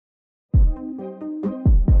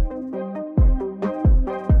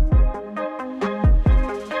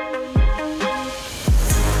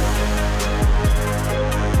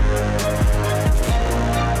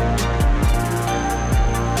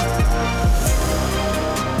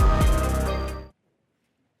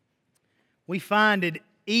we find it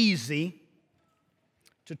easy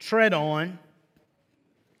to tread on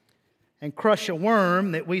and crush a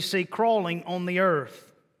worm that we see crawling on the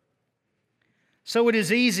earth. So it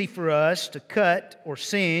is easy for us to cut or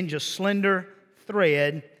singe a slender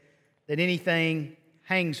thread that anything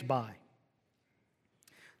hangs by.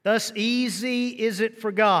 Thus easy is it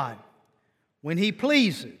for God, when He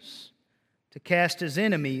pleases, to cast His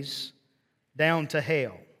enemies down to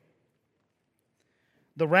hell.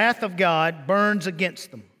 The wrath of God burns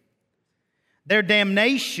against them. Their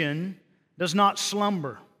damnation does not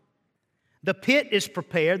slumber. The pit is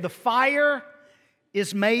prepared, the fire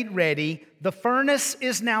is made ready, the furnace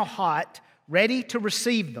is now hot, ready to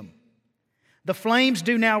receive them. The flames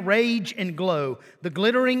do now rage and glow. The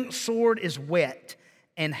glittering sword is wet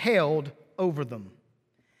and held over them.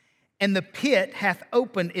 And the pit hath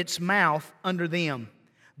opened its mouth under them.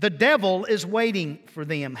 The devil is waiting for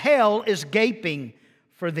them. Hell is gaping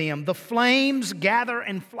for them. The flames gather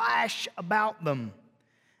and flash about them,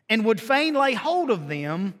 and would fain lay hold of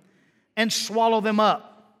them and swallow them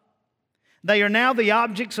up. They are now the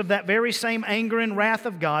objects of that very same anger and wrath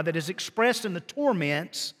of God that is expressed in the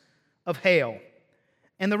torments of hell.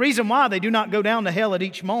 And the reason why they do not go down to hell at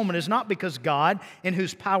each moment is not because God, in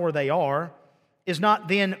whose power they are, is not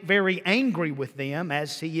then very angry with them,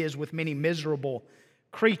 as He is with many miserable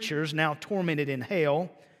creatures now tormented in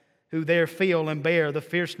hell, who there feel and bear the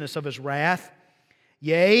fierceness of His wrath.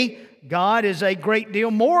 Yea, God is a great deal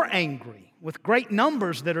more angry with great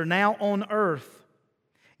numbers that are now on earth.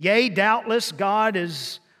 Yea, doubtless God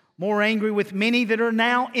is more angry with many that are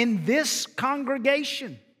now in this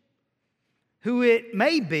congregation, who it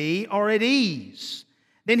may be are at ease,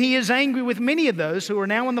 than He is angry with many of those who are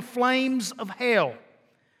now in the flames of hell.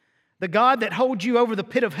 The God that holds you over the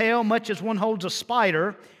pit of hell, much as one holds a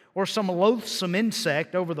spider or some loathsome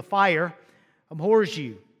insect over the fire, abhors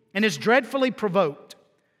you and is dreadfully provoked.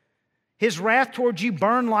 His wrath towards you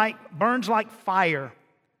burns like fire.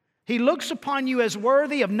 He looks upon you as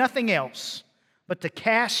worthy of nothing else but to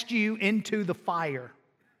cast you into the fire.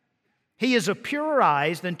 He is of purer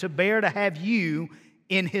eyes than to bear to have you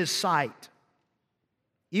in His sight.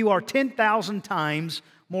 You are 10,000 times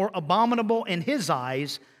more abominable in His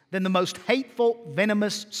eyes than the most hateful,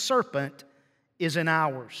 venomous serpent is in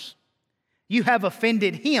ours. You have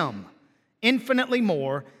offended Him infinitely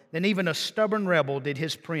more than even a stubborn rebel did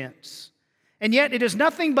his prince. And yet it is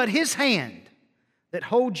nothing but His hand that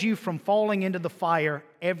holds you from falling into the fire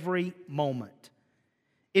every moment.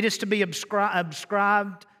 It is to be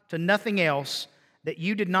ascribed to nothing else that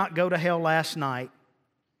you did not go to hell last night,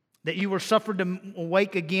 that you were suffered to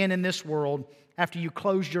awake again in this world after you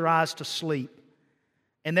closed your eyes to sleep.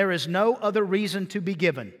 And there is no other reason to be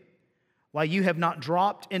given why you have not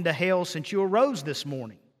dropped into hell since you arose this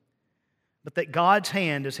morning, but that God's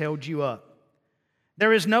hand has held you up.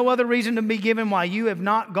 There is no other reason to be given why you have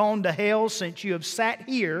not gone to hell since you have sat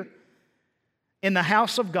here in the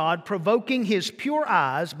house of God, provoking His pure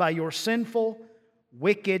eyes by your sinful,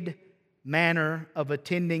 wicked manner of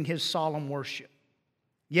attending His solemn worship.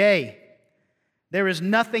 Yea, there is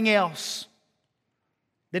nothing else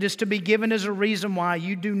that is to be given as a reason why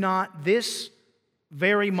you do not this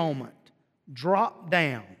very moment drop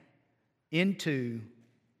down into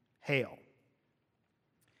hell.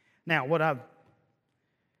 Now, what I've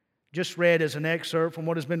just read is an excerpt from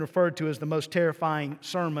what has been referred to as the most terrifying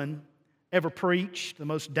sermon ever preached, the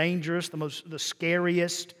most dangerous, the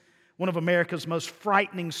scariest, one of America's most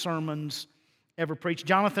frightening sermons ever preached.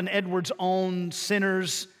 Jonathan Edwards' own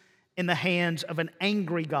Sinners in the Hands of an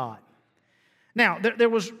Angry God. Now, there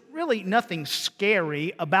was really nothing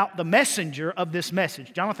scary about the messenger of this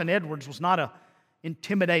message. Jonathan Edwards was not an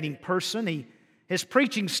intimidating person. His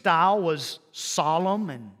preaching style was solemn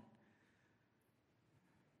and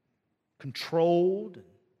controlled and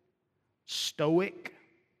stoic.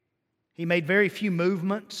 He made very few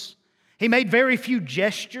movements. He made very few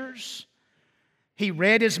gestures. He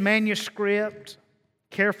read his manuscript,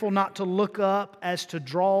 careful not to look up as to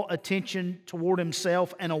draw attention toward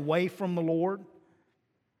himself and away from the Lord.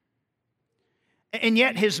 And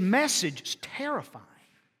yet his message is terrifying.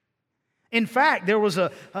 In fact, there was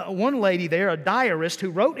one lady there, a diarist,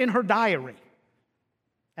 who wrote in her diary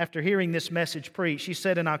after hearing this message preached. She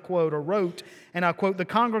said, and I quote, or wrote, and I quote, "The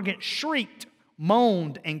congregant shrieked,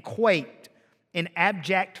 moaned, and quaked in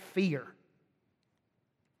abject fear.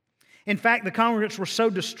 In fact, the congregants were so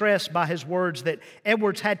distressed by his words that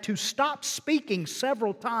Edwards had to stop speaking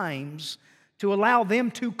several times to allow them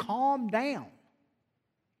to calm down.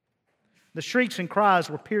 The shrieks and cries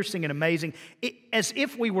were piercing and amazing, as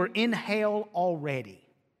if we were in hell already."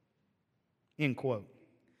 End quote.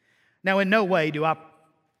 Now, in no way do I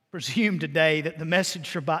presume today that the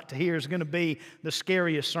message you're about to hear is going to be the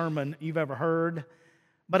scariest sermon you've ever heard.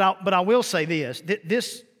 But I will say this.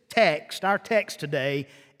 This text, our text today,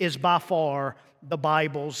 is by far the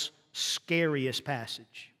Bible's scariest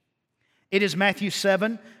passage. It is Matthew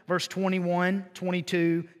 7, verse 21,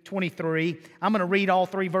 22, 23. I'm going to read all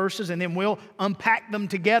three verses and then we'll unpack them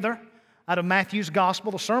together out of Matthew's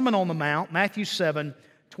Gospel, the Sermon on the Mount, Matthew 7,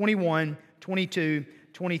 21, 22,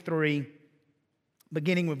 23,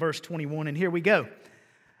 beginning with verse 21. And here we go.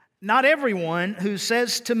 Not everyone who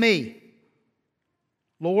says to me,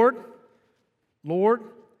 Lord, Lord,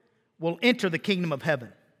 will enter the kingdom of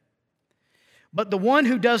heaven, but the one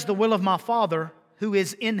who does the will of my Father who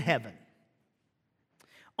is in heaven.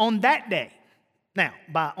 On that day, now,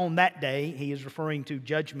 by on that day, he is referring to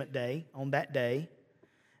Judgment Day. On that day,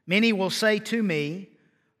 many will say to me,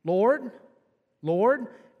 Lord, Lord,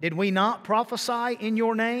 did we not prophesy in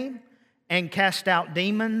your name and cast out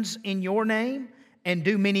demons in your name and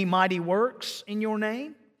do many mighty works in your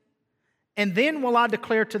name? And then will I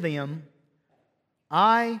declare to them,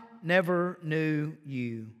 I never knew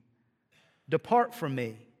you. Depart from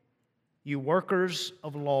me, you workers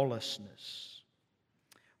of lawlessness.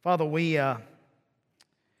 Father,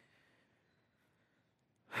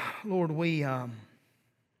 Lord, we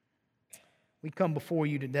come before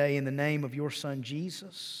you today in the name of your Son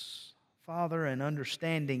Jesus, Father, and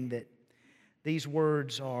understanding that these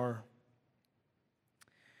words are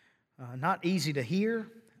not easy to hear.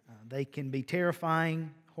 They can be terrifying,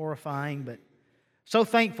 horrifying, but so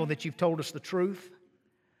thankful that you've told us the truth.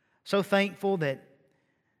 So thankful that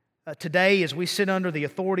today, as we sit under the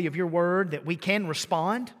authority of your word, that we can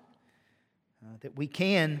respond, that we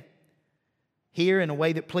can hear in a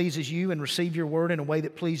way that pleases you and receive your word in a way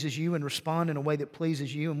that pleases you and respond in a way that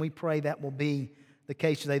pleases you. And we pray that will be the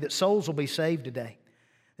case today, that souls will be saved today,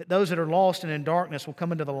 that those that are lost and in darkness will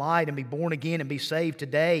come into the light and be born again and be saved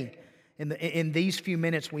today. In these few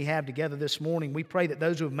minutes we have together this morning, we pray that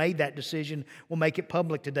those who have made that decision will make it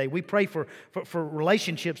public today. We pray for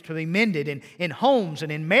relationships to be mended in homes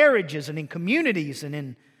and in marriages and in communities and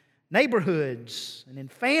in neighborhoods and in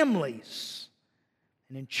families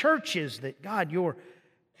and in churches, that God, your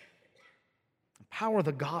power of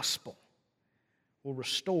the gospel will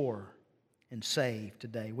restore and save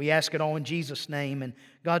today. We ask it all in Jesus' name, and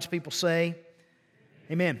God's people say,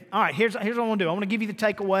 amen. All right, here's what I want to do. I want to give you the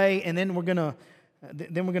takeaway, and then we're going to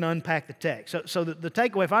unpack the text. So the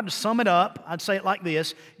takeaway, if I had to sum it up, I'd say it like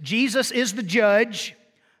this: Jesus is the judge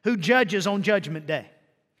who judges on Judgment Day.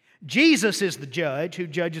 Jesus is the judge who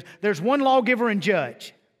judges. There's one lawgiver and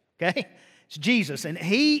judge, okay? It's Jesus, and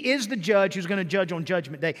He is the judge who's going to judge on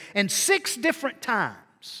Judgment Day. And 6 different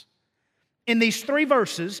times in these 3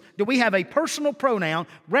 verses do we have a personal pronoun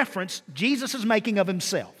reference Jesus is making of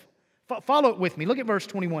Himself. Follow it with me. Look at verse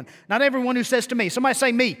 21. Not everyone who says to me. Somebody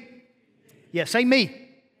say me. Yeah, say me.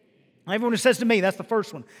 Not everyone who says to me. That's the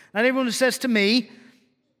first one. Not everyone who says to me,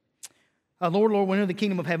 Lord, Lord, we enter the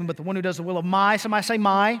kingdom of heaven, but the one who does the will of my. Somebody say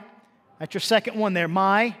my. That's your second one there.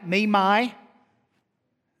 My, me, my.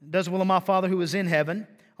 Does the will of my Father who is in heaven.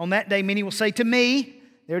 On that day, many will say to me.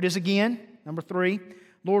 There it is again. Number 3.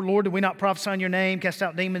 Lord, Lord, did we not prophesy in your name, cast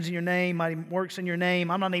out demons in your name, mighty works in your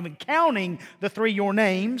name? I'm not even counting the 3 your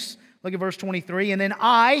names. Look at verse 23. And then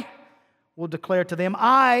I will declare to them,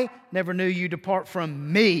 I never knew you, depart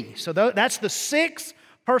from me. So that's the 6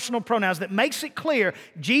 personal pronouns that makes it clear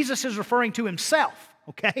Jesus is referring to Himself,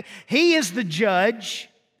 okay? He is the judge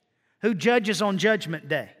who judges on Judgment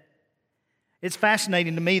Day. It's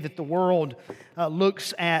fascinating to me that the world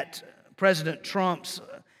looks at President Trump's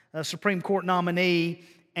Supreme Court nominee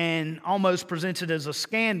and almost presents it as a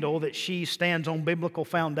scandal that she stands on biblical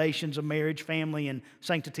foundations of marriage, family, and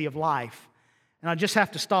sanctity of life. And I just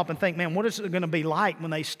have to stop and think, man, what is it going to be like when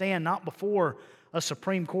they stand not before a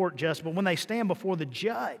Supreme Court justice, but when they stand before the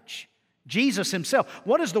judge, Jesus Himself?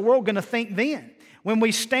 What is the world going to think then? When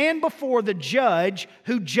we stand before the judge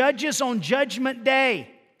who judges on Judgment Day,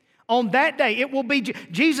 on that day, it will be,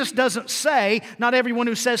 Jesus doesn't say, not everyone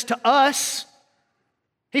who says to us.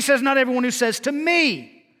 He says, not everyone who says to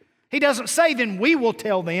me. He doesn't say, then we will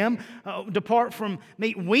tell them, depart from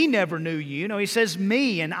me, we never knew you. No, He says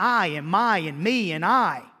me and I and my and me and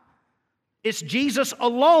I. It's Jesus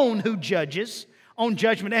alone who judges on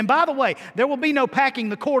Judgment Day. And by the way, there will be no packing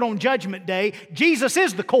the court on Judgment Day. Jesus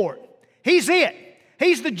is the court. He's it.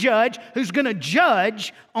 He's the judge who's going to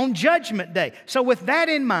judge on Judgment Day. So with that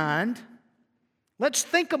in mind, let's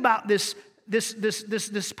think about this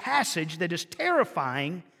passage that is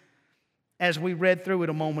terrifying as we read through it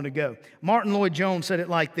a moment ago. Martin Lloyd-Jones said it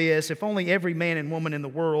like this: if only every man and woman in the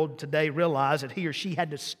world today realized that he or she had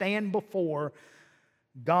to stand before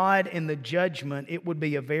God in the judgment, it would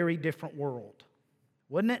be a very different world,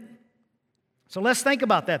 wouldn't it? So let's think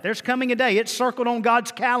about that. There's coming a day. It's circled on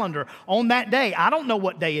God's calendar on that day. I don't know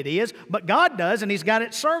what day it is, but God does, and He's got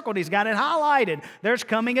it circled. He's got it highlighted. There's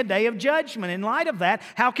coming a day of judgment. In light of that,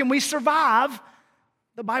 how can we survive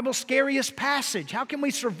the Bible's scariest passage? How can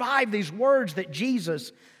we survive these words that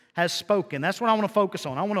Jesus has spoken? That's what I want to focus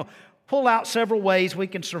on. I want to pull out several ways we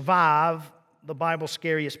can survive the Bible's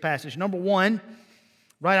scariest passage. Number one,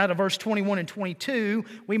 right out of verse 21 and 22,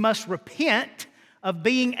 we must repent of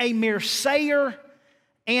being a mere sayer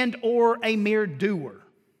and or a mere doer.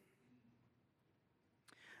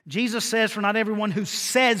 Jesus says, for not everyone who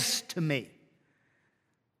says to me.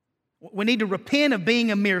 We need to repent of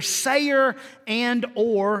being a mere sayer and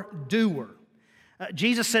or doer.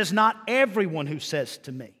 Jesus says, not everyone who says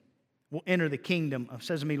to me will enter the kingdom of,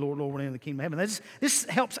 says to me, Lord, Lord, will enter the kingdom of heaven. This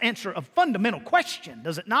helps answer a fundamental question,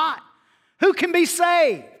 does it not? Who can be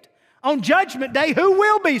saved? On Judgment Day, who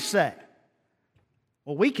will be saved?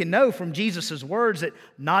 Well, we can know from Jesus' words that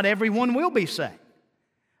not everyone will be saved.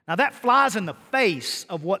 Now, that flies in the face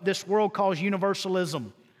of what this world calls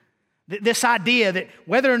universalism. This idea that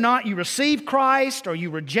whether or not you receive Christ or you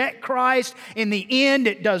reject Christ, in the end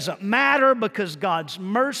it doesn't matter because God's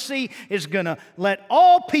mercy is going to let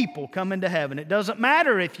all people come into heaven. It doesn't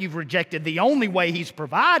matter if you've rejected the only way He's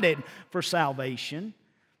provided for salvation.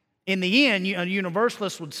 In the end, a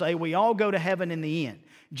universalist would say we all go to heaven in the end.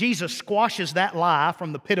 Jesus squashes that lie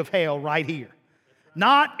from the pit of hell right here.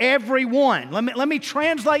 Not everyone. Let me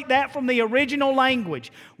translate that from the original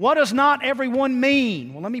language. What does not everyone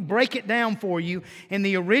mean? Well, let me break it down for you. In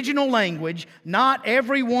the original language, not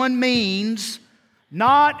everyone means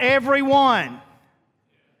not everyone.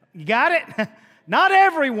 You got it? Not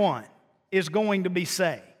everyone is going to be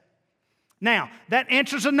saved. Now, that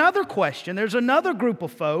answers another question. There's another group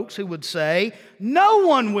of folks who would say, no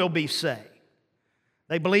one will be saved.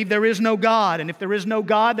 They believe there is no God, and if there is no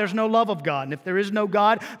God, there's no love of God. And if there is no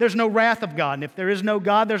God, there's no wrath of God. And if there is no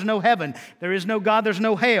God, there's no heaven. If there is no God, there's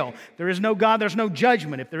no hell. If there is no God, there's no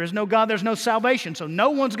judgment. If there is no God, there's no salvation. So no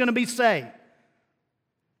one's going to be saved.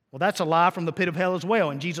 Well, that's a lie from the pit of hell as well,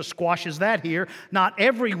 and Jesus squashes that here. Not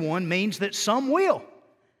everyone means that some will.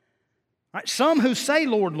 Right? Some who say,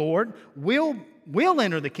 Lord, Lord, will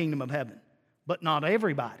enter the kingdom of heaven, but not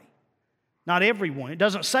everybody. Not everyone. It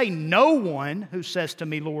doesn't say no one who says to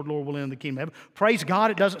me, Lord, Lord, will enter the kingdom of heaven. Praise God,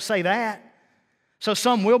 it doesn't say that. So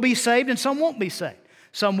some will be saved and some won't be saved.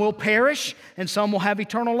 Some will perish and some will have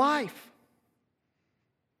eternal life.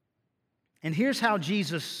 And here's how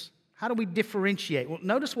do we differentiate? Well,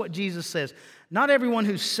 notice what Jesus says. Not everyone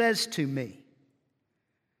who says to me.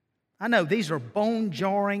 I know these are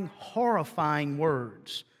bone-jarring, horrifying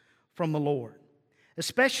words from the Lord.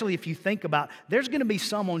 Especially if you think about, there's going to be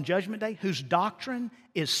some on Judgment Day whose doctrine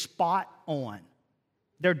is spot on.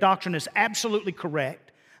 Their doctrine is absolutely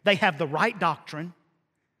correct. They have the right doctrine,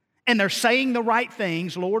 and they're saying the right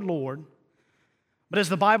things, Lord, Lord. But as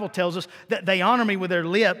the Bible tells us, that they honor me with their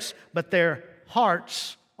lips, but their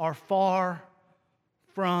hearts are far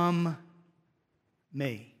from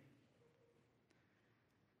me.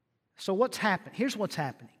 So what's happening? Here's what's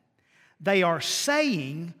happening. They are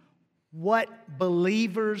saying what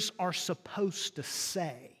believers are supposed to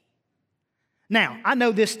say. Now, I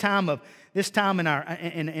know this time in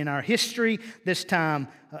our history, this time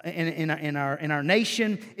in our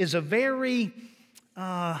nation is a very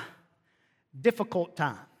difficult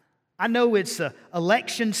time. I know it's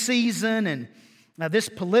election season, and this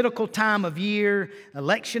political time of year,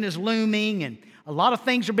 election is looming, and a lot of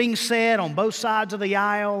things are being said on both sides of the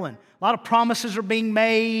aisle, and a lot of promises are being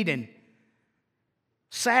made, and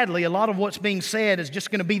sadly, a lot of what's being said is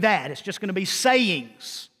just going to be that. It's just going to be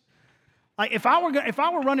sayings. Like if I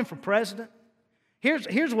were running for president,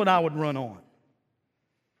 here's what I would run on.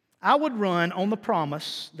 I would run on the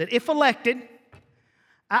promise that if elected,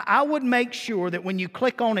 I would make sure that when you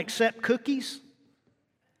click on accept cookies,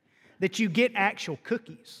 that you get actual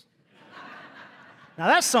cookies. Now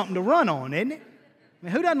that's something to run on, isn't it? I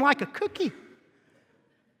mean, who doesn't like a cookie?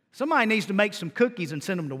 Somebody needs to make some cookies and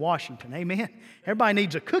send them to Washington. Amen. Everybody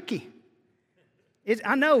needs a cookie.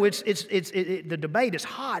 I know the debate is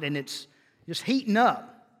hot and it's just heating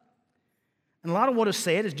up. And a lot of what is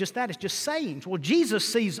said is just that. It's just sayings. Well, Jesus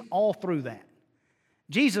sees all through that.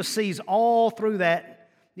 Jesus sees all through that.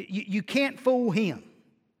 You can't fool Him.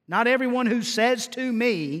 Not everyone who says to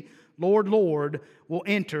me, Lord, Lord, will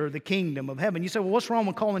enter the kingdom of heaven. You say, well, what's wrong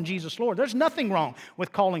with calling Jesus Lord? There's nothing wrong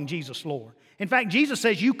with calling Jesus Lord. In fact, Jesus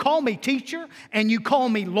says, you call me teacher and you call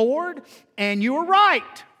me Lord, and you are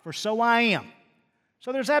right, for so I am.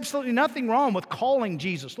 So there's absolutely nothing wrong with calling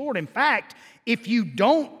Jesus Lord. In fact, if you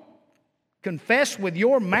don't confess with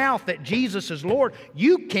your mouth that Jesus is Lord,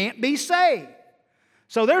 you can't be saved.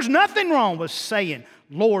 So there's nothing wrong with saying,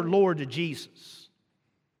 Lord, Lord to Jesus.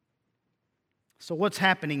 So what's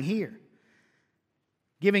happening here?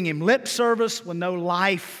 Giving Him lip service with no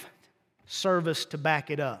life service to back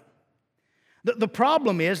it up. The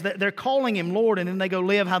problem is that they're calling Him Lord and then they go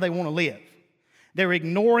live how they want to live. They're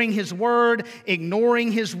ignoring His word,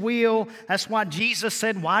 ignoring His will. That's why Jesus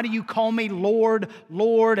said, why do you call me Lord,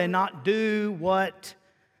 Lord, and not do what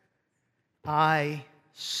I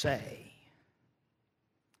say?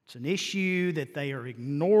 It's an issue that they are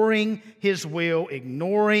ignoring His will,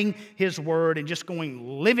 ignoring His word, and just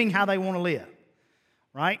living how they want to live.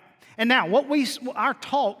 Right? And now, our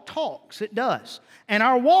talk talks, it does. And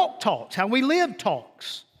our walk talks, how we live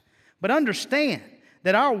talks. But understand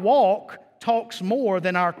that our walk talks more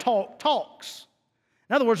than our talk talks.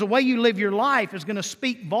 In other words, the way you live your life is going to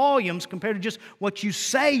speak volumes compared to just what you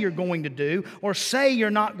say you're going to do or say you're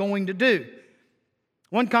not going to do.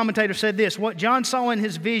 One commentator said this, what John saw in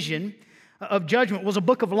his vision of judgment was a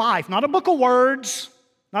book of life, not a book of words,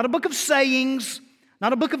 not a book of sayings,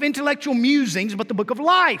 not a book of intellectual musings, but the book of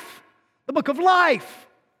life. The book of life.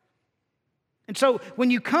 And so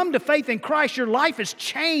when you come to faith in Christ, your life is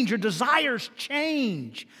changed, your desires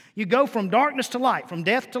change. You go from darkness to light, from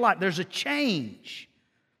death to life. There's a change.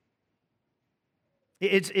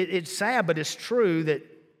 It's sad, but it's true that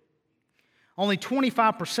only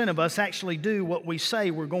 25% of us actually do what we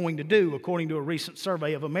say we're going to do, according to a recent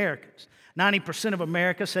survey of Americans. 90% of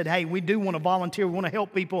America said, hey, we do want to volunteer, we want to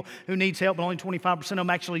help people who needs help, but only 25% of them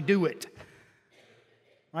actually do it.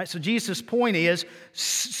 Right? So Jesus' point is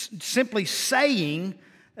simply saying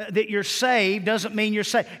that you're saved doesn't mean you're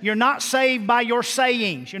saved. You're not saved by your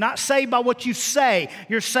sayings. You're not saved by what you say.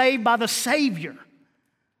 You're saved by the Savior.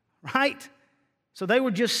 Right? So they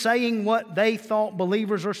were just saying what they thought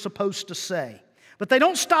believers are supposed to say. But they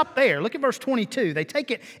don't stop there. Look at verse 22. They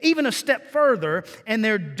take it even a step further, and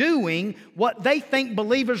they're doing what they think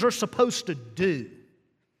believers are supposed to do.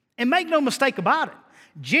 And make no mistake about it.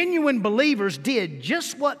 Genuine believers did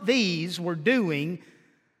just what these were doing,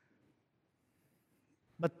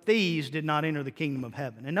 but these did not enter the kingdom of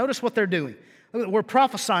heaven. And notice what they're doing. We're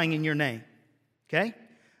prophesying in your name. Okay?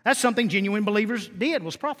 That's something genuine believers did,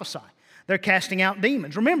 was prophesy. They're casting out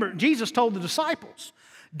demons. Remember, Jesus told the disciples,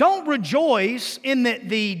 don't rejoice in that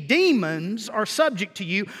the demons are subject to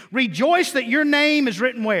you. Rejoice that your name is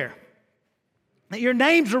written where? That your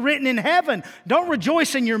names are written in heaven. Don't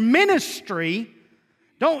rejoice in your ministry.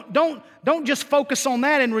 Don't just focus on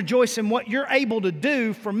that and rejoice in what you're able to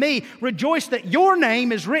do for me. Rejoice that your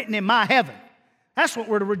name is written in my heaven. That's what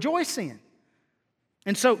we're to rejoice in.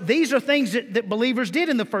 And so these are things that believers did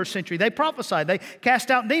in the first century. They prophesied. They cast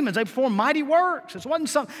out demons. They performed mighty works. It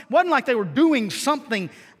wasn't like they were doing something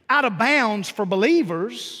out of bounds for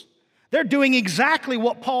believers. They're doing exactly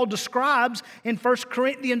what Paul describes in 1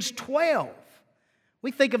 Corinthians 12.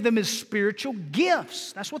 We think of them as spiritual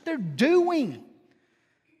gifts. That's what they're doing.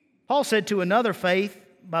 Paul said to another faith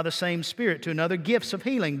by the same Spirit, to another gifts of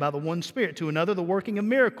healing by the one Spirit, to another the working of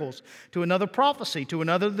miracles, to another prophecy, to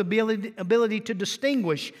another the ability to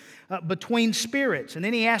distinguish between spirits. And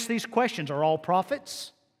then he asked these questions. Are all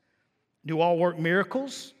prophets? Do all work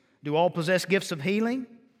miracles? Do all possess gifts of healing?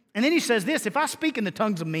 And then he says this, if I speak in the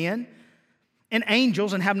tongues of men and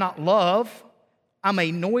angels and have not love, I'm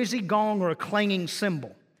a noisy gong or a clanging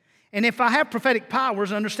cymbal. And if I have prophetic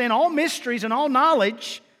powers and understand all mysteries and all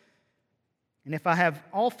knowledge, and if I have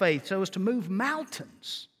all faith so as to move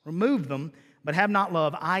mountains, remove them, but have not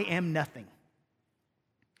love, I am nothing.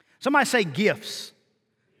 Somebody say gifts.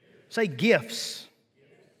 Say gifts.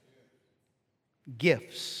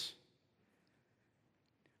 Gifts.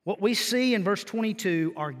 What we see in verse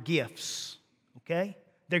 22 are gifts, okay?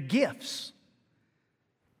 They're gifts.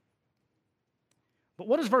 But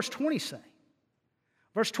what does verse 20 say?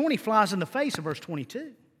 Verse 20 flies in the face of verse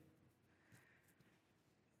 22.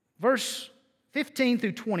 Verse 15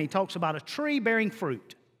 through 20 talks about a tree bearing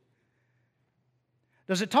fruit.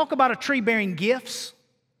 Does it talk about a tree bearing gifts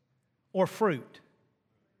or fruit?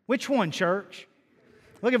 Which one, church?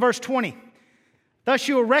 Look at verse 20. Thus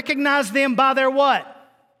you will recognize them by their what?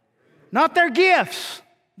 Not their gifts,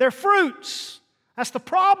 their fruits. That's the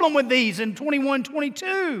problem with these in 21,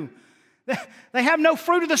 22. They have no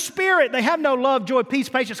fruit of the Spirit. They have no love, joy, peace,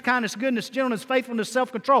 patience, kindness, goodness, gentleness, faithfulness,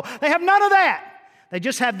 self-control. They have none of that. They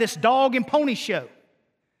just have this dog and pony show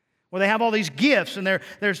where they have all these gifts and they're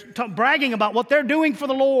bragging about what they're doing for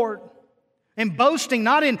the Lord and boasting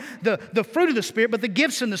not in the fruit of the Spirit, but the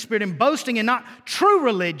gifts in the Spirit, and boasting in not true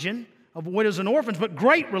religion, of widows and orphans, but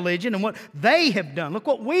great religion and what they have done. Look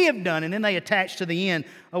what we have done. And then they attach to the end,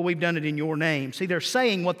 oh, we've done it in your name. See, they're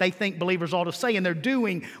saying what they think believers ought to say, and they're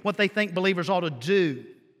doing what they think believers ought to do.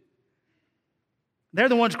 They're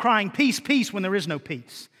the ones crying, peace, peace, when there is no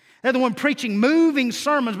peace. They're the one preaching moving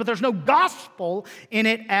sermons, but there's no gospel in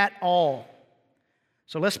it at all.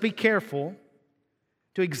 So let's be careful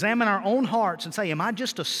to examine our own hearts and say, am I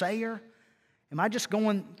just a sayer? Am I just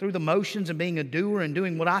going through the motions and being a doer and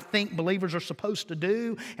doing what I think believers are supposed to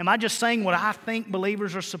do? Am I just saying what I think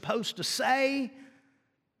believers are supposed to say?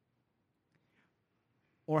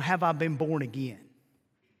 Or have I been born again?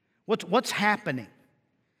 What's happening?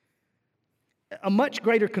 A much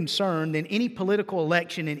greater concern than any political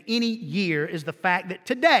election in any year is the fact that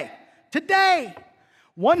today,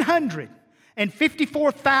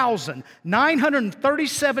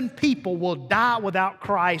 154,937 people will die without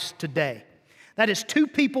Christ today. That is 2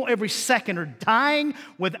 people every second are dying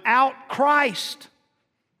without Christ.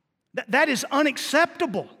 That is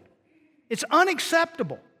unacceptable. It's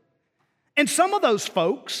unacceptable. And some of those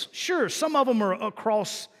folks, sure, some of them are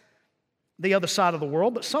across the other side of the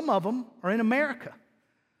world, but some of them are in America.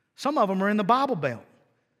 Some of them are in the Bible Belt.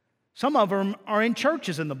 Some of them are in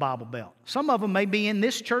churches in the Bible Belt. Some of them may be in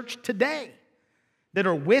this church today that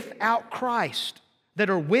are without Christ, that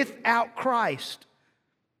are without Christ.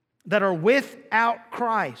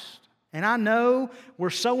 And I know we're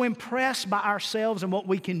so impressed by ourselves and what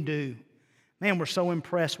we can do. Man, we're so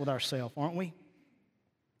impressed with ourselves, aren't we?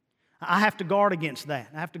 I have to guard against that.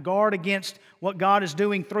 I have to guard against what God is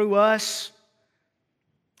doing through us.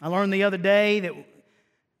 I learned the other day that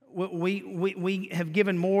we have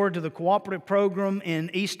given more to the cooperative program in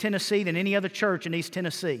East Tennessee than any other church in East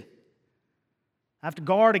Tennessee. I have to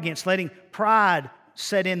guard against letting pride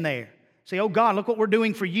set in there. Say, oh God, look what we're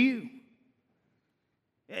doing for you.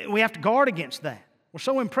 We have to guard against that. We're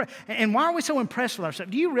so impressed. And why are we so impressed with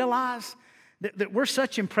ourselves? Do you realize that we're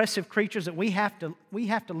such impressive creatures that we have to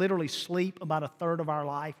literally sleep about a third of our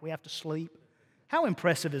life? We have to sleep. How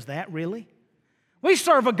impressive is that, really? We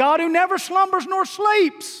serve a God who never slumbers nor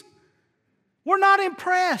sleeps. We're not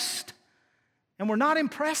impressed. And we're not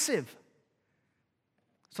impressive.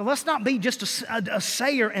 So let's not be just a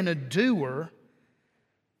sayer and a doer.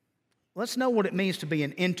 Let's know what it means to be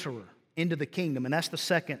an enterer into the kingdom. And that's the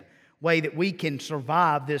second way that we can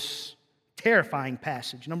survive this terrifying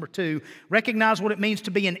passage. Number 2, recognize what it means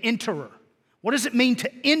to be an enterer. What does it mean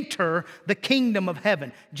to enter the kingdom of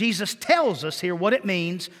heaven? Jesus tells us here what it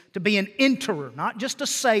means to be an enterer, not just a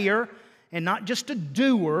sayer and not just a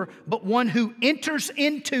doer, but one who enters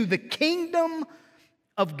into the kingdom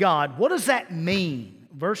of God. What does that mean?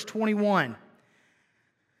 Verse 21.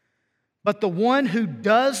 But the one who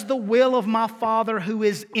does the will of my Father who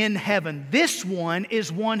is in heaven, this one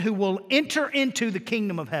is one who will enter into the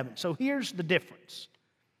kingdom of heaven. So here's the difference.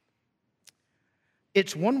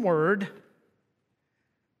 It's one word,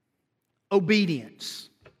 obedience.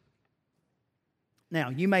 Now,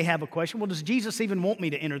 you may have a question. Well, does Jesus even want me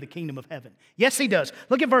to enter the kingdom of heaven? Yes, He does.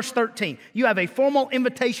 Look at verse 13. You have a formal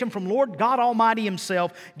invitation from Lord God Almighty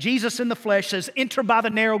Himself. Jesus in the flesh says, enter by the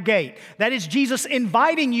narrow gate. That is Jesus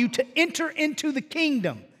inviting you to enter into the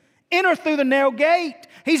kingdom. Enter through the narrow gate.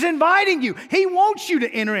 He's inviting you. He wants you to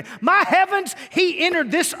enter in. My heavens, He entered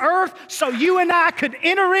this earth so you and I could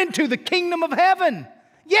enter into the kingdom of heaven.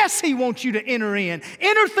 Yes, He wants you to enter in.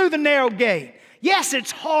 Enter through the narrow gate. Yes, it's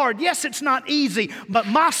hard. Yes, it's not easy. But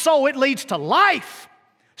my soul, it leads to life.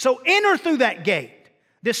 So enter through that gate,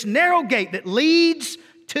 this narrow gate that leads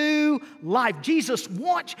to life. Jesus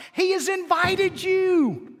wants, He has invited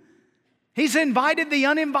you. He's invited the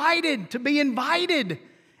uninvited to be invited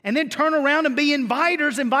and then turn around and be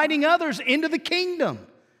inviters, inviting others into the kingdom.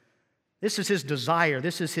 This is His desire.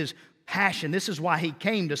 This is His passion. This is why He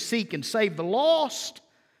came to seek and save the lost,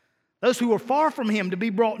 those who are far from Him, to be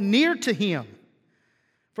brought near to Him.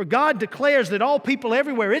 For God declares that all people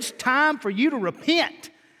everywhere, it's time for you to repent.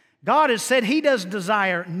 God has said He does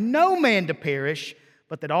desire no man to perish,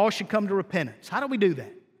 but that all should come to repentance. How do we do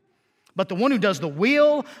that? But the one who does the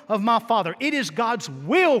will of my Father. It is God's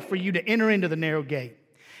will for you to enter into the narrow gate.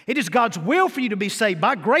 It is God's will for you to be saved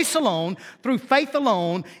by grace alone, through faith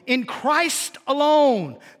alone, in Christ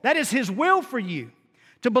alone. That is His will for you.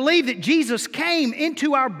 To believe that Jesus came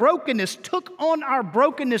into our brokenness, took on our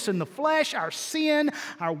brokenness in the flesh, our sin,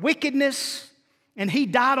 our wickedness, and He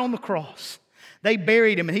died on the cross. They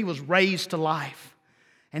buried Him and He was raised to life.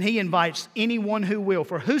 And He invites anyone who will,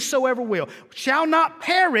 for whosoever will, shall not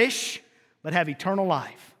perish, but have eternal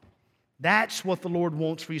life. That's what the Lord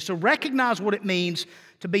wants for you. So recognize what it means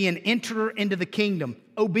to be an enterer into the kingdom.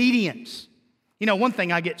 Obedience. You know, one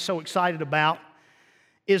thing I get so excited about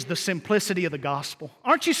is the simplicity of the gospel.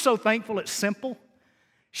 Aren't you so thankful it's simple?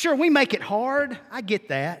 Sure, we make it hard. I get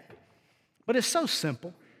that. But it's so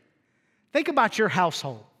simple. Think about your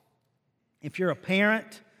household. If you're a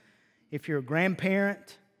parent, if you're a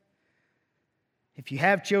grandparent, if you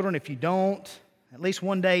have children, if you don't, at least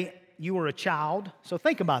one day you were a child. So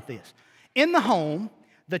think about this. In the home,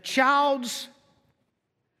 the child's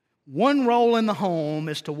one role in the home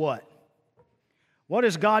is to what? What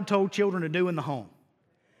has God told children to do in the home?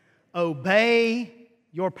 Obey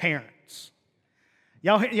your parents.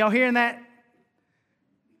 Y'all hearing that?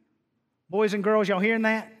 Boys and girls, y'all hearing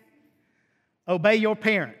that? Obey your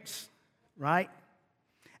parents, right?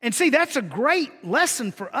 And see, that's a great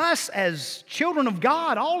lesson for us as children of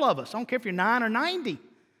God, all of us. I don't care if you're 9 or 90.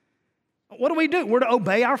 What do? We're to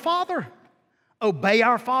obey our Father. Obey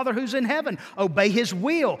our Father who's in heaven. Obey His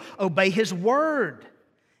will. Obey His word.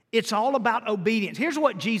 It's all about obedience. Here's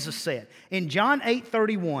what Jesus said. In John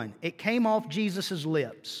 8:31, it came off Jesus'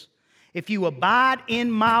 lips. If you abide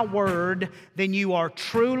in my word, then you are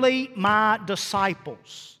truly my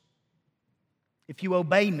disciples. If you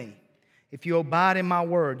obey me, if you abide in my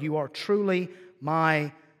word, you are truly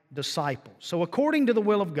my disciples. So according to the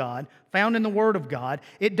will of God, found in the word of God,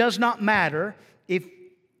 it does not matter if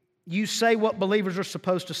you say what believers are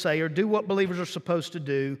supposed to say or do what believers are supposed to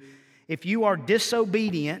do. If you are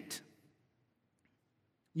disobedient,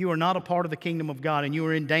 you are not a part of the kingdom of God and you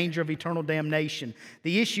are in danger of eternal damnation.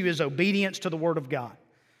 The issue is obedience to the Word of God.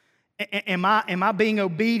 Am I being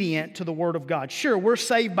obedient to the Word of God? Sure, we're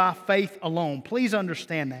saved by faith alone. Please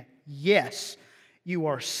understand that. Yes, you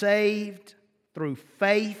are saved through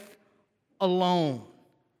faith alone.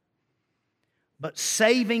 But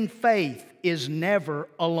saving faith is never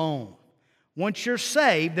alone. Once you're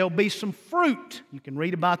saved, there'll be some fruit. You can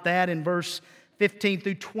read about that in verse 15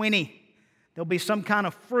 through 20. There'll be some kind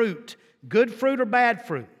of fruit, good fruit or bad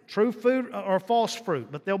fruit, true fruit or false fruit,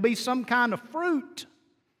 but there'll be some kind of fruit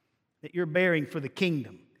that you're bearing for the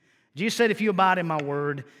kingdom. Jesus said, if you abide in my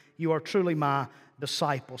word, you are truly my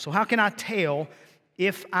disciple. So how can I tell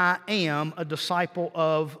if I am a disciple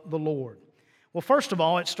of the Lord? Well, first of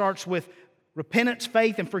all, it starts with repentance,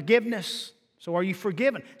 faith, and forgiveness. So are you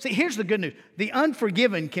forgiven? See, here's the good news. The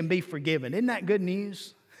unforgiven can be forgiven. Isn't that good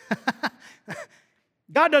news?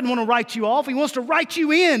 God doesn't want to write you off. He wants to write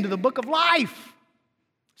you into the book of life.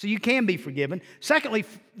 So you can be forgiven. Secondly,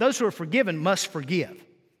 those who are forgiven must forgive.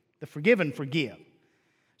 The forgiven forgive.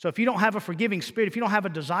 So if you don't have a forgiving spirit, if you don't have a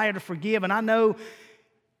desire to forgive, and I know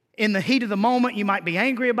in the heat of the moment you might be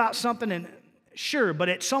angry about something, and sure, but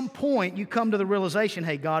at some point you come to the realization,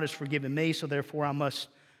 hey, God has forgiven me, so therefore I must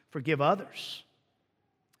forgive others.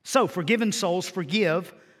 So forgiven souls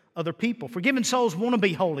forgive other people. Forgiven souls want to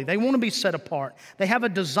be holy. They want to be set apart. They have a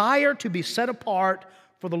desire to be set apart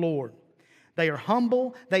for the Lord. They are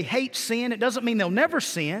humble. They hate sin. It doesn't mean they'll never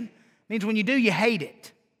sin. It means when you do, you hate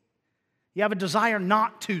it. You have a desire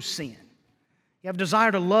not to sin. You have a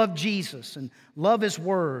desire to love Jesus and love His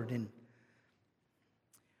Word. And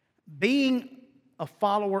being a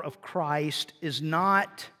follower of Christ is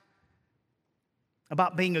not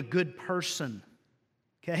about being a good person,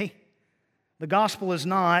 okay? The gospel is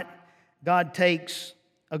not God takes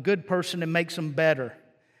a good person and makes them better.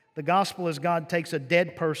 The gospel is God takes a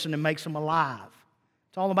dead person and makes them alive.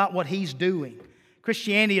 It's all about what He's doing.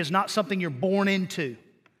 Christianity is not something you're born into.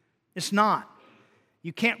 It's not.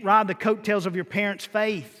 You can't ride the coattails of your parents'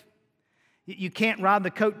 faith. You can't ride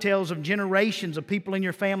the coattails of generations of people in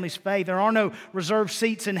your family's faith. There are no reserved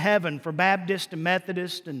seats in heaven for Baptists and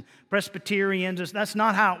Methodists and Presbyterians. That's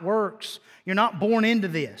not how it works. You're not born into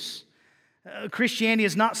this. Christianity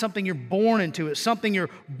is not something you're born into. It's something you're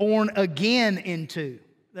born again into.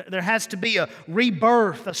 There has to be a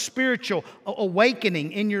rebirth, a spiritual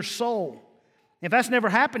awakening in your soul. If that's never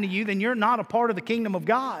happened to you, then you're not a part of the kingdom of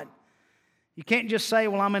God. You can't just say,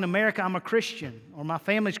 well, I'm in America, I'm a Christian, or my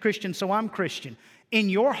family's Christian, so I'm Christian. In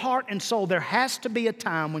your heart and soul, there has to be a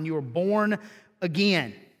time when you are born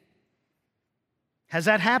again. Has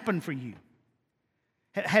that happened for you?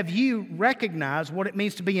 Have you recognized what it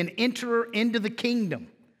means to be an enterer into the kingdom?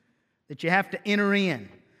 That you have to enter in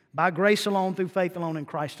by grace alone, through faith alone, in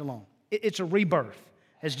Christ alone. It's a rebirth.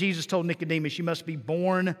 As Jesus told Nicodemus, you must be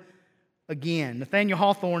born again. Nathaniel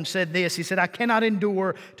Hawthorne said this. He said, I cannot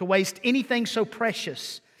endure to waste anything so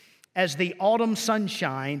precious as the autumn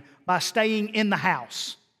sunshine by staying in the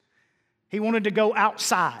house. He wanted to go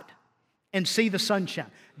outside and see the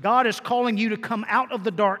sunshine. God is calling you to come out of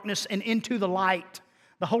the darkness and into the light.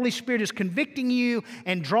 The Holy Spirit is convicting you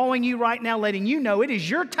and drawing you right now, letting you know it is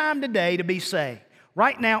your time today to be saved.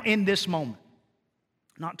 Right now in this moment.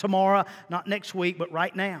 Not tomorrow, not next week, but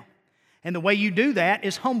right now. And the way you do that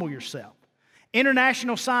is humble yourself.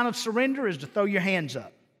 International sign of surrender is to throw your hands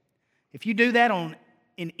up. If you do that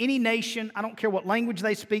in any nation, I don't care what language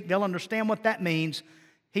they speak, they'll understand what that means.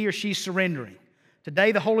 He or she's surrendering.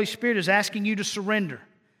 Today, the Holy Spirit is asking you to surrender.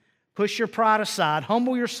 Push your pride aside.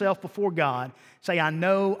 Humble yourself before God. Say, I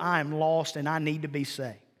know I am lost and I need to be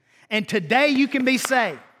saved. And today you can be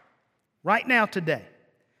saved. Right now, today.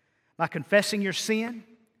 By confessing your sin,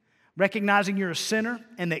 recognizing you're a sinner,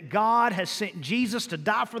 and that God has sent Jesus to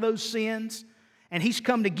die for those sins, and He's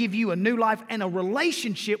come to give you a new life and a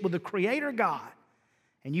relationship with the Creator God.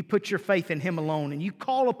 And you put your faith in Him alone, and you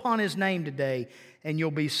call upon His name today, and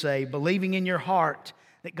you'll be saved, believing in your heart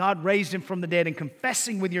that God raised Him from the dead and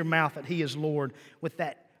confessing with your mouth that He is Lord with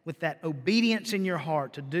that obedience in your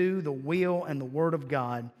heart to do the will and the Word of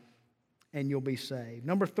God, and you'll be saved.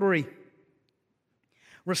 Number 3,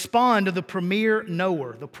 respond to the premier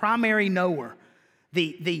knower, the primary knower,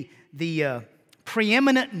 the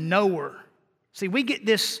preeminent knower. See, we get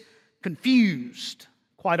this confused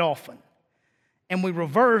quite often, and we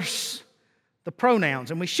reverse the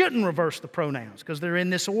pronouns, and we shouldn't reverse the pronouns because they're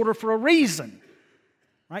in this order for a reason.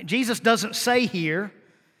 Right? Jesus doesn't say here,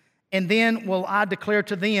 and then will I declare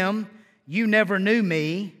to them, you never knew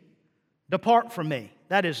me, depart from me.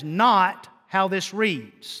 That is not how this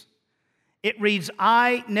reads. It reads,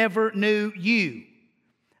 I never knew you.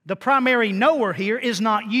 The primary knower here is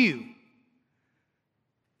not you.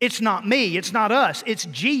 It's not me. It's not us. It's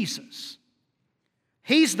Jesus.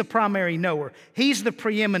 He's the primary knower. He's the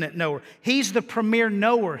preeminent knower. He's the premier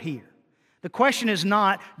knower here. The question is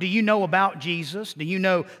not, do you know about Jesus? Do you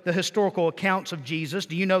know the historical accounts of Jesus?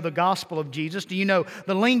 Do you know the gospel of Jesus? Do you know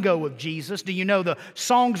the lingo of Jesus? Do you know the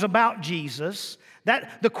songs about Jesus?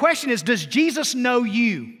 The question is, does Jesus know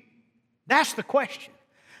you? That's the question.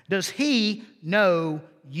 Does He know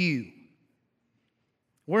you?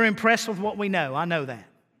 We're impressed with what we know. I know that.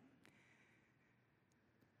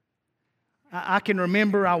 I can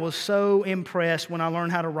remember I was so impressed when I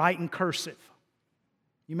learned how to write in cursive.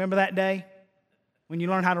 You remember that day? When you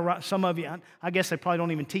learn how to write, some of you, I guess they probably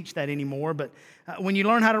don't even teach that anymore, but when you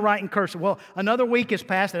learn how to write in cursive, well, another week has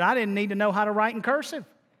passed that I didn't need to know how to write in cursive.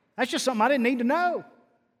 That's just something I didn't need to know.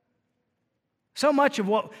 So much of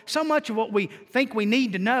what we think we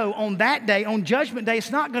need to know on that day, on Judgment Day,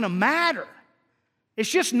 it's not going to matter. It's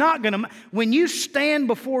just not going to matter. When you stand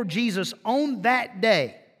before Jesus on that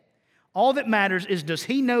day, all that matters is, does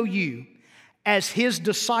He know you as His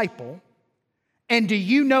disciple, and do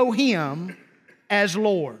you know Him as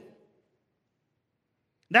Lord?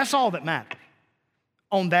 That's all that matters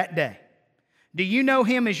on that day. Do you know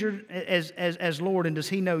Him as Lord, and does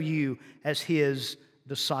He know you as His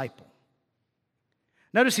disciple?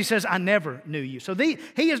 Notice He says, I never knew you. So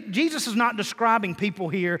Jesus is not describing people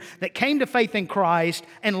here that came to faith in Christ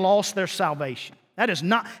and lost their salvation.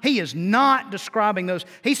 He is not describing those.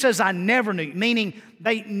 He says, I never knew you, meaning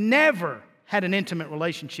they never had an intimate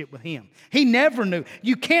relationship with Him. He never knew.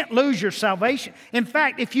 You can't lose your salvation. In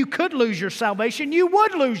fact, if you could lose your salvation, you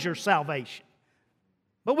would lose your salvation.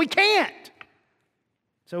 But we can't.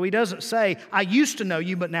 So He doesn't say, I used to know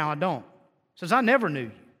you, but now I don't. He says, I never knew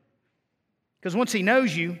you. Because once He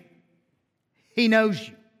knows you, He knows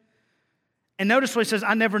you. And notice what He says,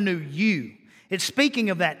 I never knew you. It's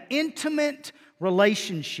speaking of that intimate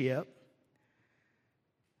relationship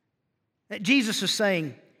that Jesus is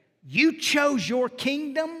saying, you chose your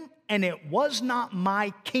kingdom, and it was not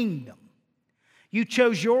my kingdom. You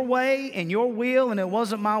chose your way and your will, and it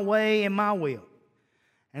wasn't my way and my will.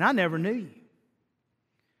 And I never knew you.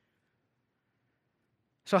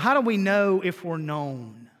 So how do we know if we're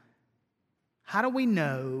known? How do we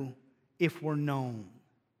know if we're known?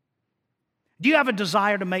 Do you have a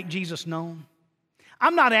desire to make Jesus known?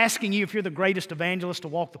 I'm not asking you if you're the greatest evangelist to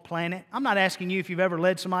walk the planet. I'm not asking you if you've ever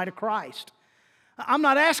led somebody to Christ. I'm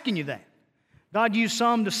not asking you that. God used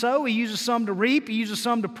some to sow. He uses some to reap. He uses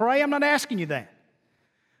some to pray. I'm not asking you that.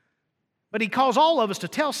 But He calls all of us to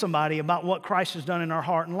tell somebody about what Christ has done in our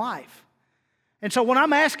heart and life. And so what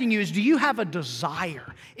I'm asking you is, do you have a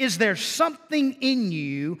desire? Is there something in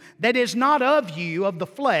you that is not of you, of the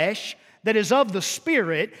flesh, that is of the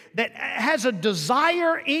Spirit, that has a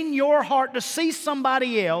desire in your heart to see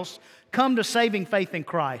somebody else come to saving faith in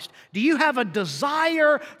Christ? Do you have a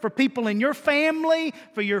desire for people in your family,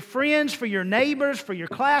 for your friends, for your neighbors, for your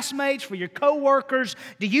classmates, for your coworkers?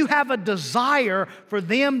 Do you have a desire for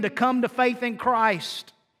them to come to faith in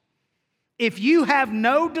Christ? If you have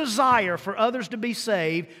no desire for others to be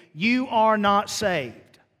saved, you are not saved.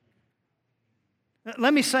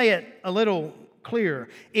 Let me say it a little clearer.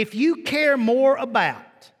 If you care more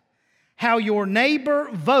about how your neighbor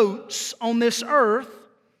votes on this earth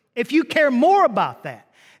if you care more about that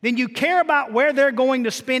than you care about where they're going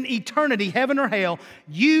to spend eternity, heaven or hell,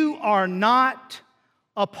 you are not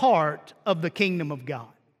a part of the kingdom of God.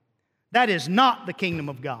 That is not the kingdom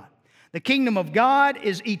of God. The kingdom of God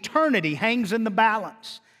is eternity, hangs in the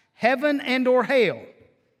balance. Heaven and or hell.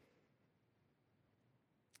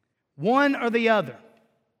 One or the other.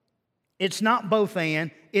 It's not both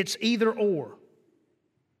and, it's either or.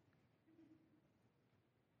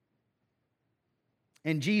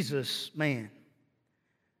 And Jesus, man,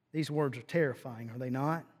 these words are terrifying, are they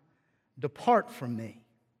not? Depart from me.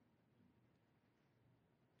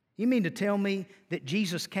 You mean to tell me that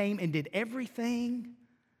Jesus came and did everything?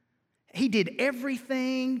 He did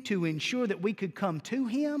everything to ensure that we could come to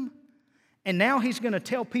Him? And now He's going to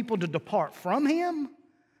tell people to depart from Him?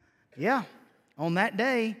 Yeah, on that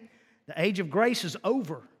day, the age of grace is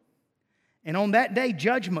over. And on that day,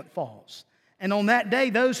 judgment falls. And on that day,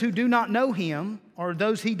 those who do not know Him, or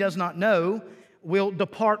those He does not know, will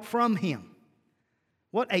depart from Him.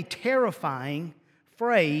 What a terrifying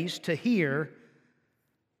phrase to hear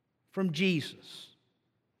from Jesus.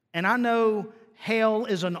 And I know hell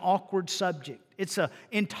is an awkward subject. It's an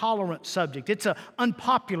intolerant subject. It's an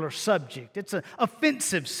unpopular subject. It's an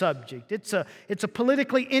offensive subject. It's a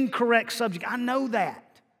politically incorrect subject. I know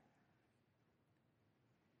that.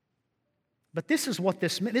 But this is what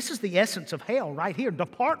this is the essence of hell right here.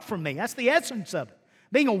 Depart from me. That's the essence of it.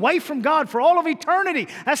 Being away from God for all of eternity.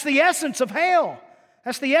 That's the essence of hell.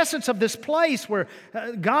 That's the essence of this place where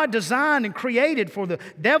God designed and created for the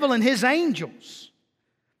devil and his angels.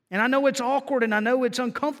 And I know it's awkward and I know it's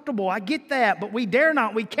uncomfortable. I get that. But we dare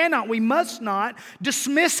not, we cannot, we must not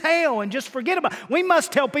dismiss hell and just forget about it. We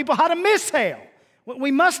must tell people how to miss hell.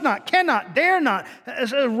 We must not, cannot, dare not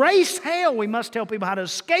erase hell. We must tell people how to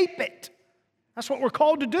escape it. That's what we're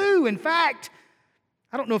called to do. In fact,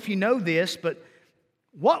 I don't know if you know this, but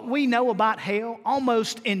what we know about hell,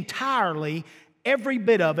 almost entirely, every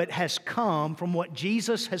bit of it has come from what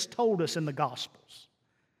Jesus has told us in the Gospels.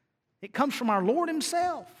 It comes from our Lord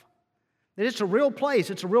Himself. That it's a real place.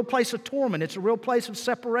 It's a real place of torment. It's a real place of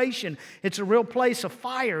separation. It's a real place of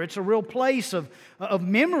fire. It's a real place of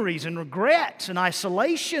memories and regrets and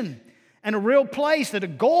isolation. And a real place that a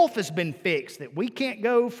gulf has been fixed, that we can't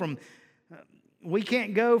go for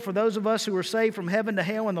those of us who are saved from heaven to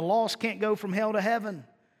hell, and the lost can't go from hell to heaven.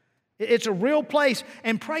 It's a real place,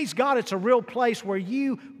 and praise God, it's a real place where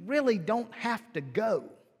you really don't have to go.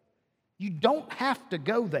 You don't have to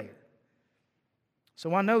go there.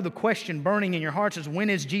 So I know the question burning in your hearts is, when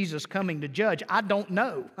is Jesus coming to judge? I don't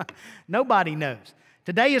know. Nobody knows.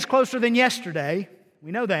 Today is closer than yesterday. We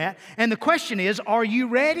know that. And the question is, are you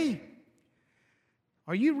ready?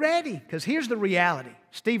 Are you ready? Because here's the reality.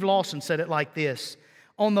 Steve Lawson said it like this.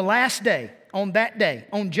 On the last day, on that day,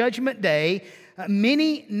 on Judgment Day,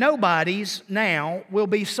 many nobodies now will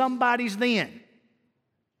be somebodies then.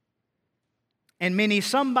 And many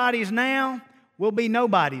somebodies now will be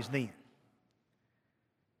nobodies then.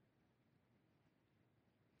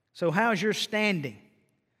 So how's your standing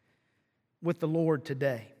with the Lord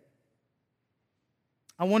today?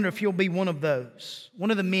 I wonder if you'll be one of those,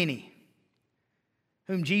 one of the many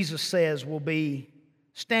whom Jesus says will be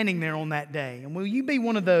standing there on that day. And will you be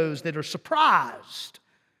one of those that are surprised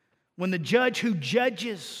when the judge who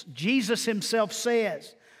judges, Jesus Himself,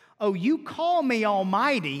 says, "Oh, you call me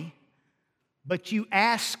Almighty, but you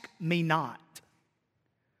ask me not.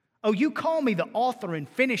 Oh, you call me the author and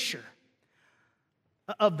finisher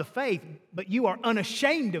of the faith, but you are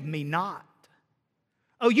unashamed of me not.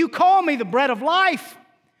 Oh, you call me the bread of life,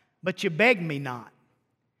 but you beg me not.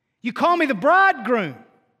 You call me the bridegroom,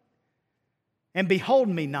 and behold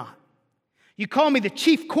me not. You call me the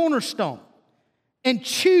chief cornerstone, and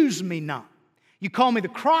choose me not. You call me the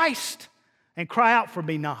Christ, and cry out for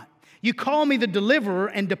me not. You call me the deliverer,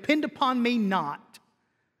 and depend upon me not."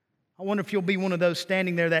 I wonder if you'll be one of those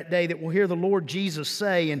standing there that day that will hear the Lord Jesus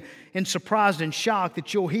say, and surprised and shocked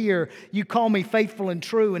that you'll hear, "You call me faithful and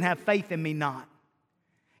true, and have faith in me not.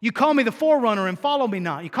 You call me the forerunner, and follow me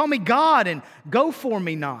not. You call me God, and go for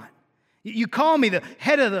me not. You call me the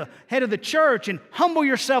head of the church, and humble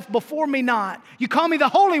yourself before me not. You call me the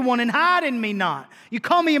Holy One, and hide in me not. You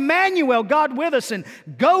call me Emmanuel, God with us, and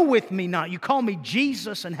go with me not. You call me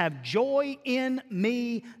Jesus, and have joy in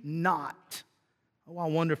me not." Oh, I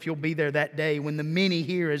wonder if you'll be there that day when the many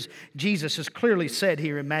hear, as Jesus has clearly said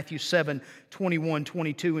here in Matthew 7, 21,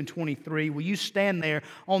 22, and 23. Will you stand there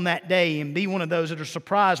on that day and be one of those that are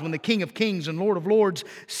surprised when the King of Kings and Lord of Lords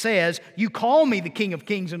says, "You call me the King of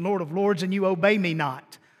Kings and Lord of Lords, and you obey me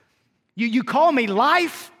not. You call me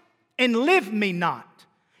life, and live me not.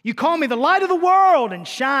 You call me the light of the world, and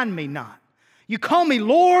shine me not. You call me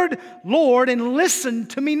Lord, Lord, and listen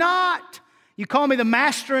to me not. You call me the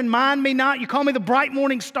Master and mind me not. You call me the bright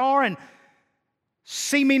morning star and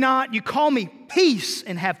see me not. You call me peace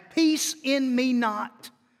and have peace in me not.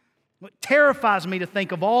 What terrifies me to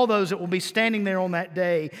think of all those that will be standing there on that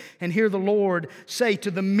day and hear the Lord say to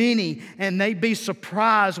the many, and they be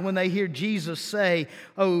surprised when they hear Jesus say,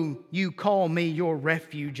 oh, you call me your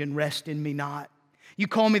refuge and rest in me not. You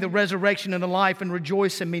call me the resurrection and the life and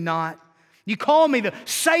rejoice in me not. You call me the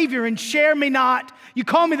Savior and share me not. You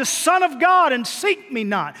call me the Son of God and seek me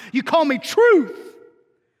not. You call me truth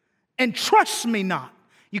and trust me not.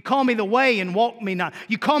 You call me the way and walk me not.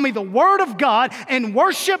 You call me the Word of God and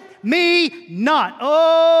worship me not.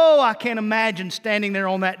 Oh, I can't imagine standing there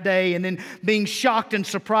on that day and then being shocked and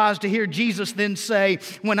surprised to hear Jesus then say,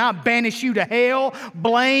 when I banish you to hell,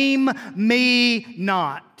 blame me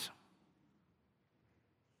not.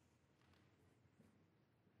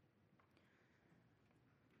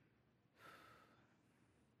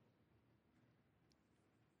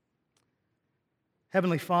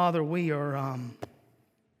 Heavenly Father, we are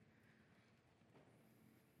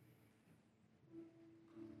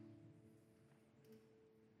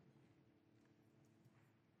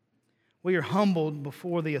humbled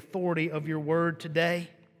before the authority of your word today.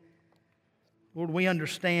 Lord, we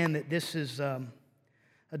understand that this is a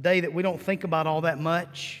day that we don't think about all that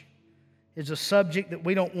much. It's a subject that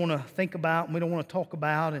we don't want to think about and we don't want to talk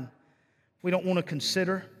about and we don't want to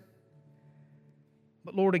consider.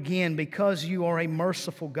 But Lord, again, because you are a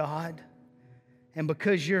merciful God and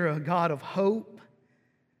because you're a God of hope,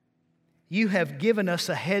 you have given us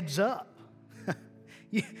a heads up.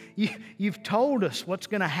 You've told us what's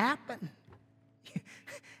going to happen.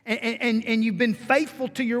 And you've been faithful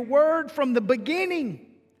to your word from the beginning.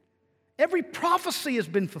 Every prophecy has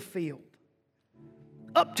been fulfilled.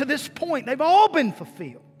 Up to this point, they've all been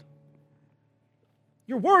fulfilled.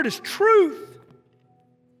 Your word is truth.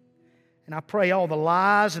 And I pray all the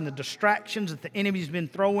lies and the distractions that the enemy's been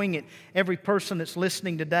throwing at every person that's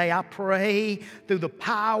listening today, I pray through the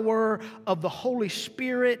power of the Holy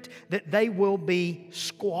Spirit that they will be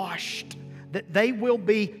squashed, that they will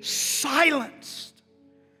be silenced.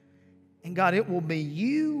 And God, it will be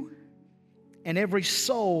you and every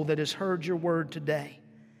soul that has heard your word today,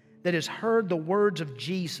 that has heard the words of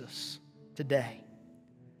Jesus today.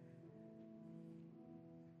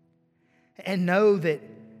 And know that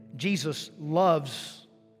Jesus loves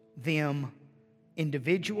them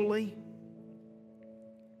individually,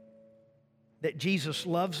 that Jesus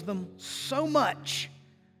loves them so much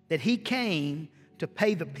that He came to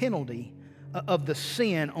pay the penalty of the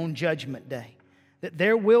sin on Judgment Day. That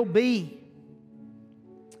there will be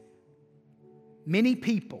many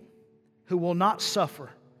people who will not suffer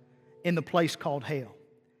in the place called hell.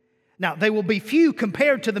 Now, they will be few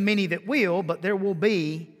compared to the many that will, but there will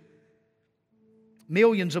be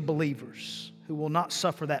millions of believers who will not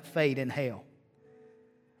suffer that fate in hell.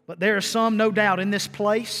 But there are some, no doubt, in this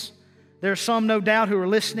place. There are some, no doubt, who are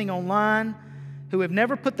listening online who have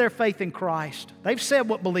never put their faith in Christ. They've said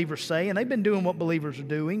what believers say, and they've been doing what believers are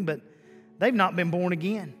doing, but they've not been born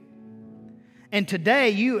again. And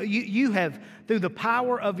today, you have, through the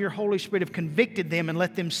power of your Holy Spirit, have convicted them and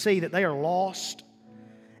let them see that they are lost.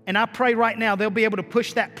 And I pray right now they'll be able to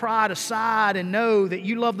push that pride aside and know that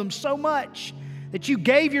you love them so much that you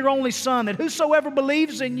gave your only Son, that whosoever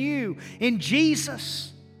believes in you, in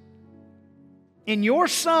Jesus, in your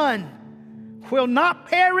Son, will not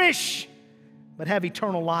perish, but have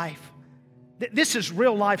eternal life. This is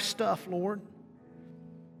real life stuff, Lord.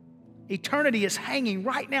 Eternity is hanging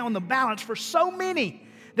right now in the balance for so many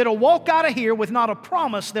that'll walk out of here with not a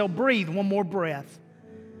promise they'll breathe one more breath.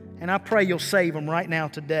 And I pray you'll save them right now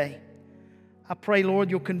today. I pray,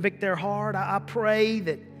 Lord, you'll convict their heart. I pray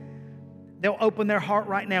that they'll open their heart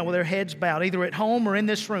right now with their heads bowed, either at home or in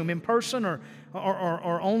this room, in person or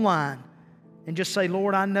online, and just say,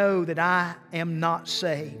 Lord, I know that I am not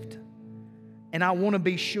saved, and I want to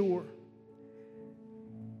be sure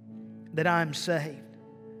that I am saved.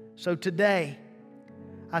 So today,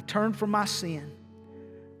 I turn from my sin.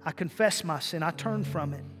 I confess my sin. I turn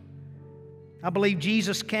from it. I believe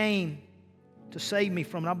Jesus came to save me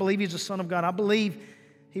from it. I believe He's the Son of God. I believe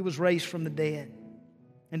He was raised from the dead.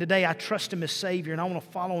 And today I trust Him as Savior and I want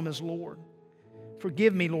to follow Him as Lord.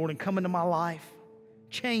 Forgive me, Lord, and come into my life.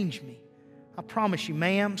 Change me. I promise you,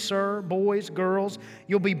 ma'am, sir, boys, girls,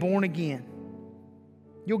 you'll be born again.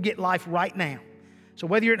 You'll get life right now. So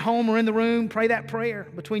whether you're at home or in the room, pray that prayer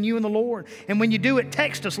between you and the Lord. And when you do it,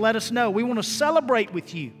 text us, let us know. We want to celebrate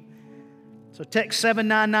with you. So text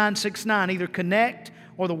 79969, either connect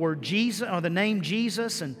or the word Jesus or the name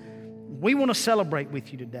Jesus, and we want to celebrate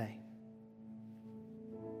with you today.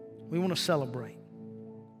 We want to celebrate.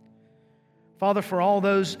 Father, for all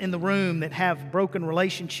those in the room that have broken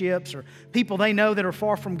relationships or people they know that are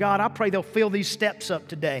far from God, I pray they'll fill these steps up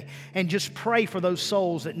today and just pray for those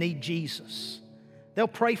souls that need Jesus. They'll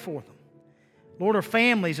pray for them. Lord, our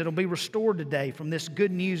families that will be restored today from this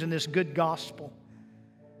good news and this good gospel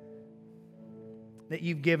that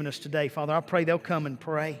you've given us today. Father, I pray they'll come and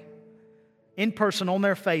pray in person on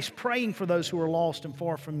their face, praying for those who are lost and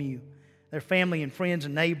far from you, their family and friends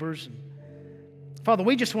and neighbors. Father,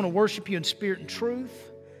 we just want to worship you in spirit and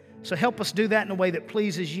truth. So help us do that in a way that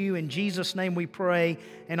pleases you. In Jesus' name we pray.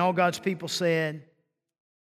 And all God's people said,